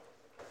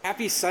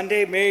Happy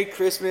Sunday, Merry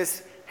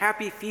Christmas,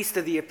 Happy Feast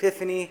of the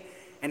Epiphany,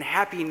 and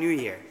Happy New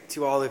Year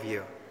to all of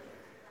you.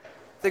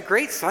 It's a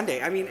great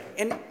Sunday. I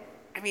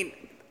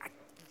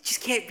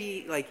just can't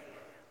be like,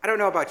 I don't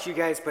know about you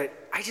guys, but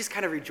I just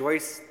kind of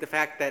rejoice the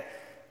fact that,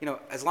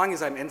 as long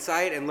as I'm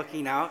inside and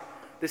looking out,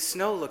 the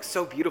snow looks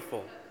so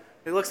beautiful.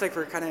 It looks like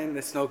we're kind of in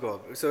the snow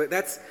globe. So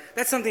that's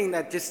something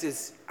that just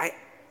is,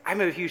 I'm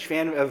a huge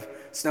fan of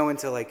snow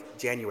until like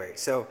January.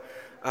 So,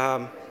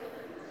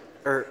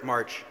 or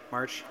March,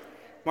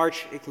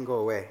 it can go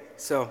away.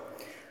 So,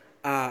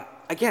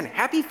 again,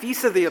 happy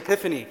Feast of the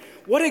Epiphany.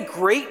 What a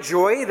great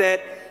joy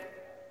that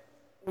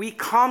we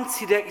come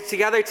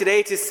together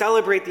today to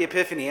celebrate the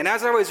Epiphany. And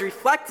as I was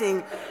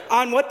reflecting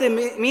on what the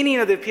meaning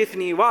of the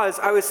Epiphany was,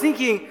 I was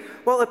thinking,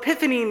 well,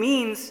 Epiphany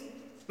means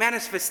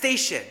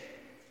manifestation.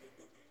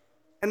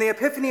 And the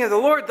Epiphany of the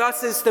Lord,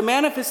 thus, is the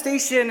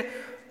manifestation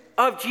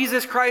of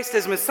Jesus Christ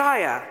as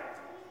Messiah.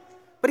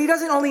 But he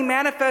doesn't only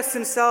manifest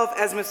himself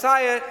as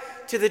Messiah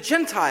to the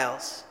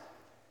Gentiles,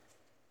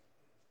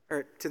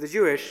 or to the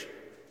Jewish,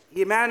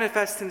 he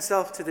manifests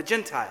himself to the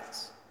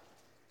Gentiles.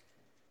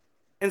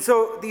 And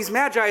so these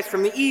magi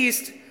from the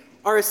east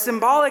are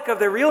symbolic of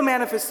the real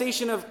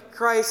manifestation of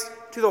Christ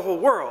to the whole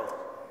world.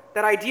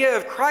 That idea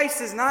of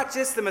Christ is not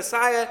just the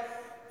Messiah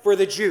for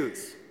the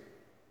Jews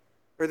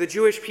or the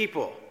Jewish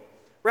people.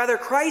 Rather,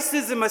 Christ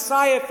is the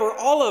Messiah for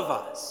all of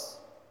us.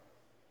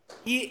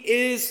 He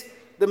is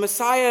the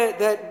Messiah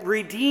that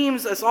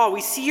redeems us all.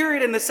 We see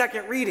it in the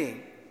second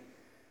reading,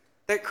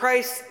 that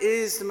Christ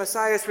is the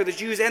Messiah for the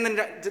Jews and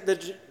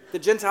the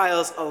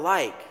Gentiles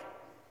alike.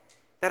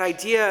 That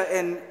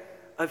idea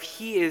of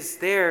he is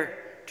there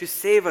to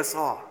save us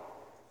all.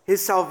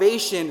 His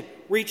salvation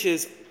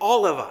reaches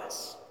all of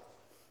us.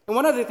 And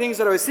one of the things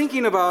that I was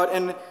thinking about,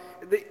 and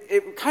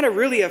it kind of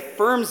really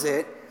affirms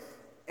it,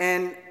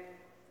 and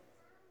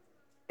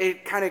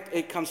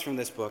it comes from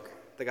this book,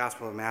 the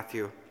Gospel of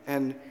Matthew.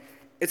 And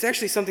it's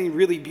actually something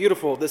really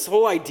beautiful. This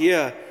whole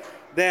idea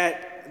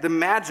that the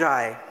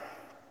Magi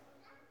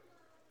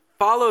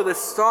follow the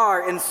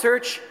star in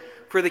search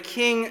for the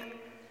king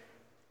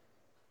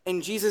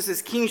and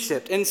Jesus'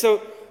 kingship. And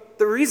so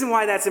the reason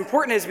why that's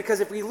important is because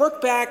if we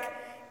look back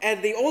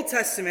at the Old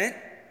Testament,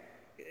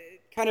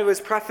 it kind of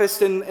was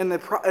prefaced in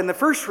the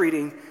first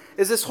reading,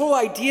 is this whole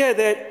idea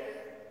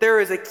that there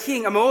is a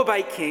king, a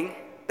Moabite king,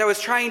 that was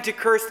trying to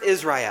curse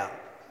Israel.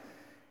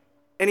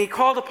 And he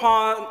called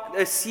upon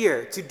a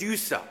seer to do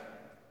so.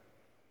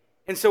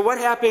 And so what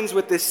happens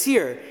with this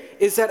seer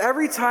is that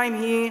every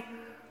time he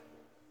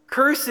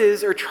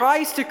curses or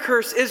tries to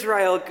curse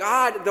Israel,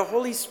 God, the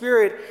Holy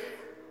Spirit,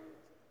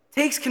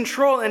 takes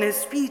control in his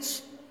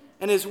speech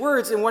and his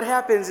words, and what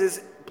happens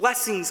is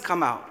blessings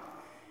come out.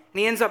 And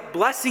he ends up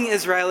blessing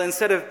Israel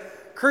instead of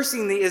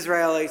cursing the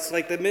Israelites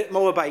like the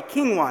Moabite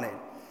king wanted.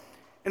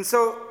 And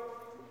so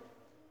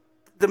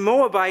the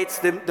Moabites,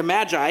 the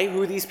Magi,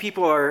 who these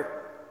people are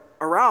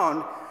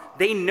around,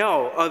 they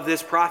know of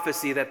this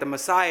prophecy that the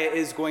Messiah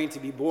is going to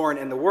be born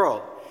in the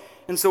world.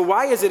 And so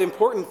why is it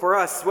important for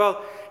us?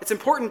 Well, it's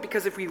important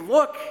because if we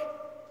look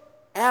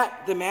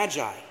at the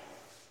Magi,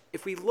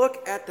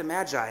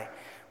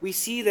 we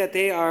see that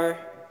they are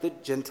the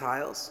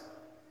Gentiles.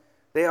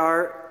 They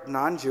are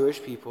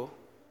non-Jewish people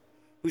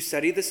who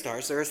study the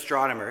stars. They're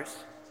astronomers.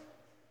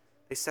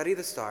 They study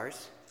the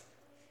stars.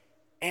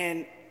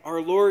 And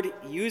our Lord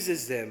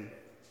uses them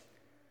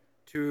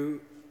to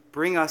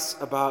bring us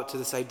about to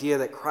this idea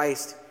that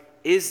Christ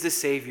is the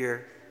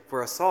Savior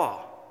for us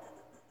all.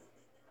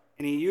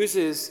 And he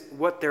uses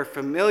what they're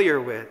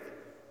familiar with,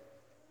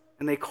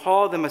 and they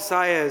call the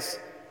Messiahs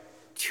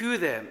to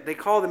them. They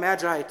call the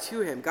Magi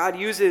to him. God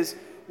uses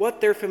what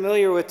they're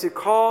familiar with to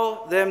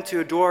call them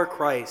to adore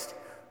Christ,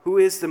 who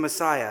is the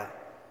Messiah.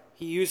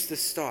 He used the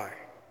star,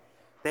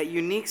 that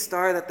unique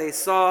star that they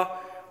saw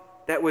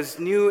that was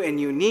new and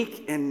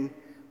unique, and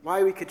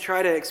why we could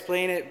try to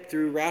explain it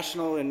through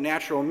rational and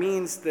natural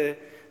means, the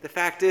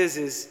fact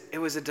is it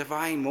was a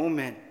divine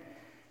moment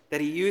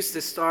that he used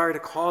the star to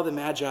call the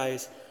Magi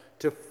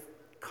to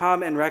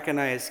come and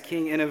recognize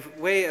King in a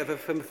way of a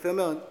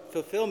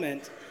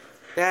fulfillment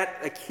that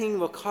a king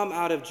will come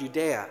out of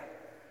Judea.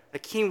 A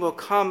king will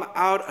come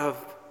out of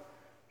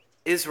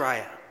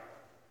Israel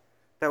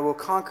that will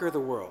conquer the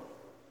world.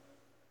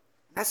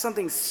 That's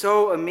something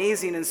so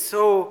amazing and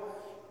so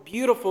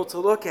beautiful to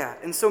look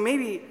at. And so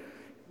maybe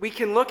we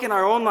can look in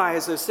our own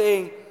lives of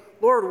saying,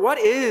 Lord, what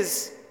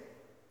is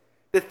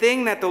the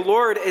thing that the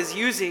Lord is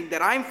using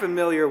that I'm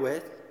familiar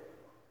with?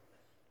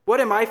 What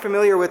am I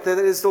familiar with that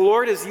is the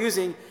Lord is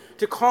using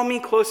to call me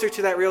closer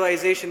to that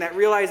realization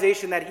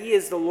that he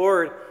is the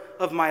Lord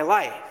of my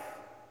life?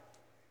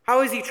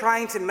 How is he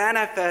trying to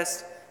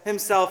manifest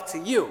himself to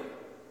you?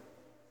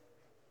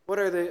 What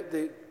are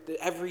the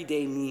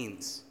everyday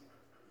means?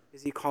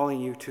 Is he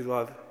calling you to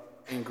love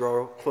and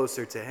grow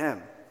closer to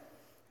him?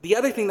 The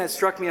other thing that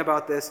struck me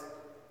about this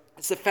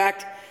is the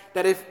fact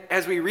that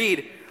as we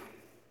read,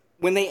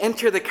 when they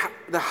enter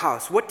the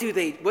house, what do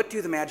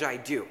the Magi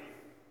do?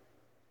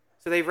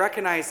 So they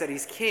recognize that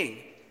he's king.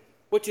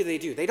 What do?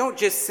 They don't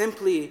just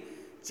simply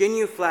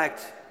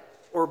genuflect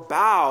or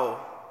bow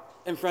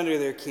in front of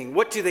their king,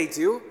 what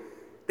do?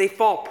 They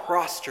fall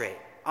prostrate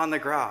on the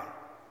ground.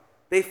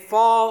 They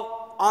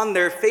fall on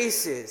their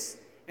faces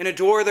and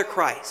adore the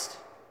Christ.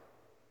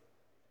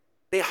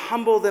 They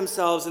humble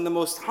themselves in the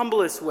most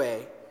humblest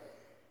way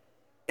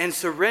and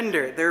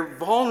surrender. They're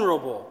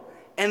vulnerable,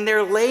 and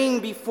they're laying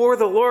before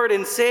the Lord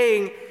and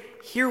saying,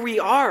 here we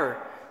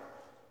are.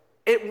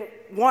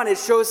 It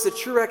shows the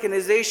true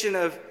recognition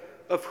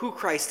of who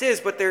Christ is,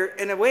 but they're,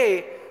 in a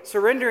way,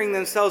 surrendering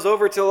themselves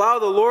over to allow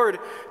the Lord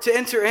to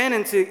enter in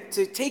and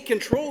to take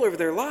control of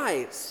their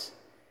lives.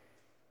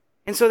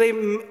 And so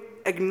they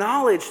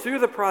acknowledge through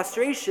the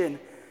prostration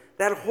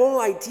that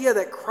whole idea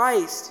that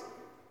Christ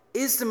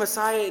is the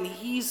Messiah and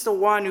he's the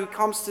one who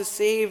comes to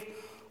save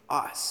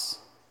us.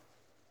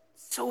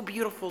 So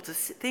beautiful to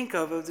think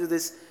of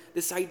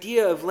this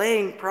idea of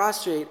laying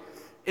prostrate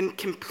in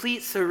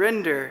complete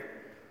surrender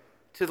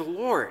to the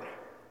Lord.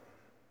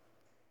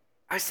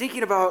 I was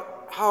thinking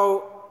about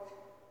how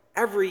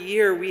every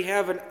year we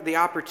have the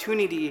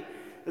opportunity,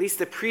 at least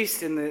the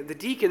priests and the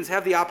deacons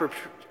have the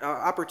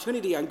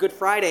opportunity on Good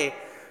Friday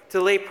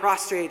to lay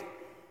prostrate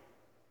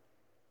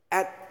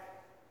at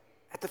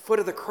the foot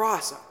of the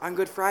cross on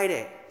Good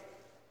Friday,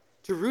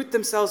 to root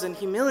themselves in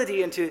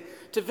humility and to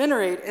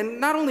venerate.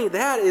 And not only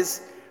that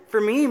is, for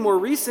me, more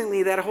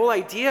recently, that whole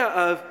idea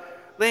of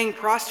laying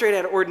prostrate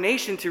at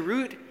ordination, to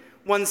root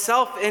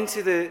oneself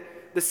into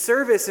the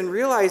service and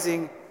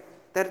realizing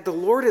that the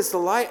Lord is the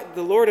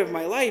Lord of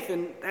my life,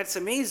 and that's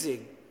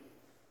amazing.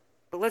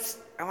 But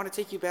I want to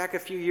take you back a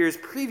few years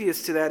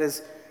previous to that.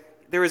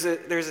 There was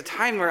a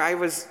time where I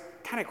was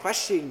kind of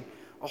questioning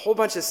a whole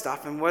bunch of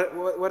stuff and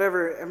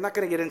whatever. I'm not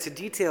going to get into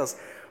details,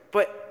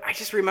 but I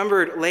just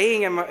remembered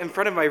laying in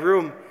front of my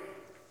room,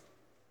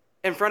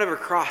 in front of a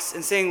cross,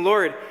 and saying,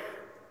 Lord,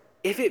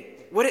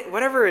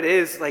 whatever it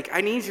is, like,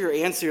 I need your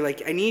answer.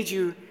 Like, I need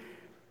you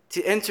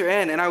to enter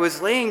in. And I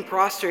was laying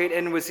prostrate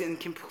and was in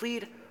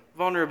complete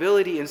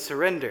vulnerability and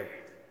surrender.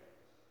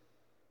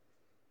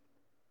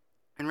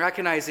 And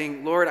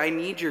recognizing, Lord, I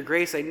need your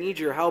grace. I need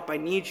your help. I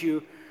need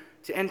you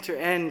to enter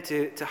in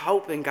to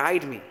help and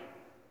guide me.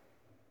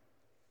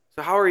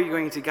 So how are you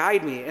going to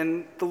guide me?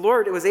 And the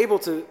Lord was able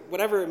to,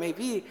 whatever it may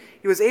be,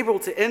 he was able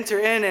to enter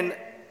in and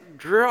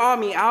draw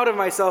me out of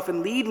myself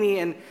and lead me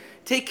and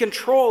take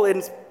control.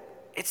 And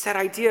it's that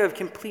idea of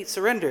complete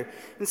surrender.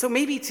 And so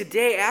maybe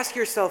today ask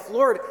yourself,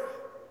 Lord,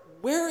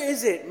 where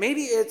is it?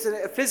 Maybe it's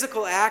a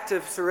physical act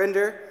of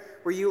surrender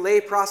where you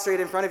lay prostrate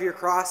in front of your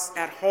cross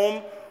at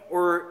home,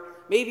 or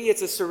maybe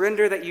it's a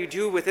surrender that you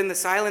do within the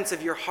silence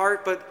of your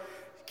heart, but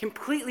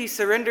completely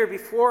surrender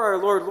before our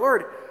Lord.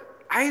 Lord,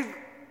 I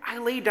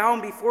lay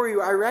down before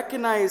you. I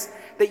recognize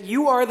that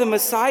you are the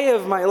Messiah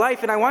of my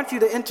life, and I want you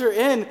to enter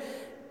in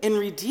and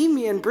redeem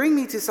me and bring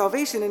me to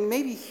salvation. And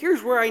maybe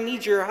here's where I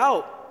need your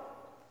help.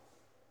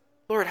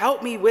 Lord,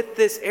 help me with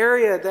this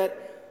area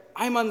that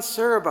I'm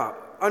unsure about.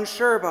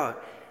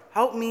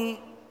 Help me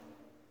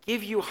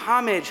give you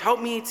homage. Help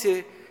me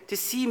to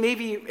see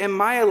maybe in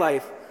my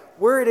life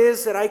where it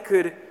is that I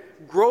could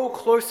grow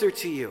closer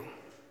to you.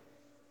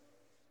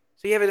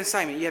 So you have an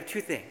assignment. You have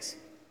two things.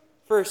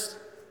 First,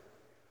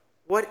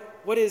 what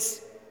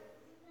is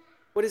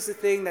the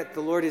thing that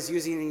the Lord is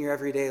using in your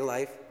everyday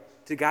life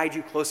to guide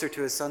you closer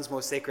to his Son's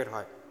most sacred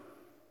heart?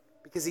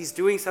 Because he's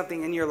doing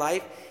something in your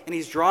life, and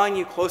he's drawing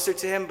you closer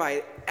to him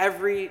by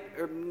every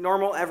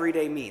normal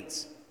everyday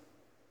means.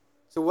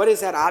 So what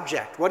is that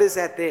object? What is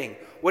that thing?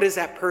 What is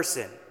that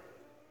person?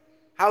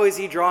 How is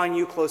he drawing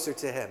you closer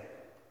to him,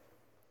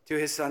 to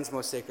his Son's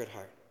most sacred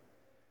heart?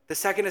 The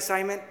second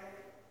assignment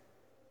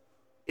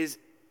is,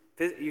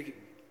 you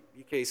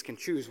guys can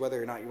choose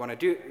whether or not you want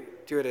to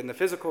do it in the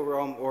physical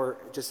realm or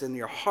just in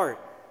your heart,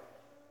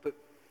 but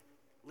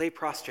lay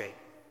prostrate.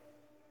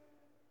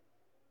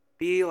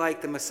 Be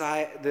like the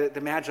Messiah,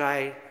 the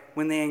Magi,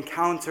 when they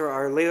encounter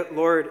our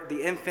Lord,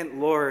 the infant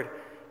Lord,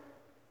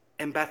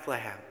 in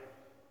Bethlehem.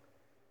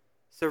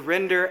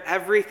 Surrender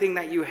everything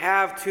that you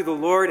have to the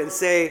Lord and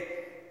say,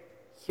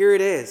 here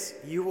it is.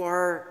 You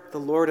are the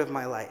Lord of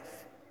my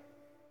life.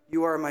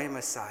 You are my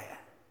Messiah.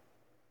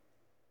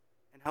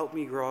 And help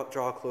me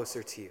draw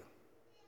closer to you.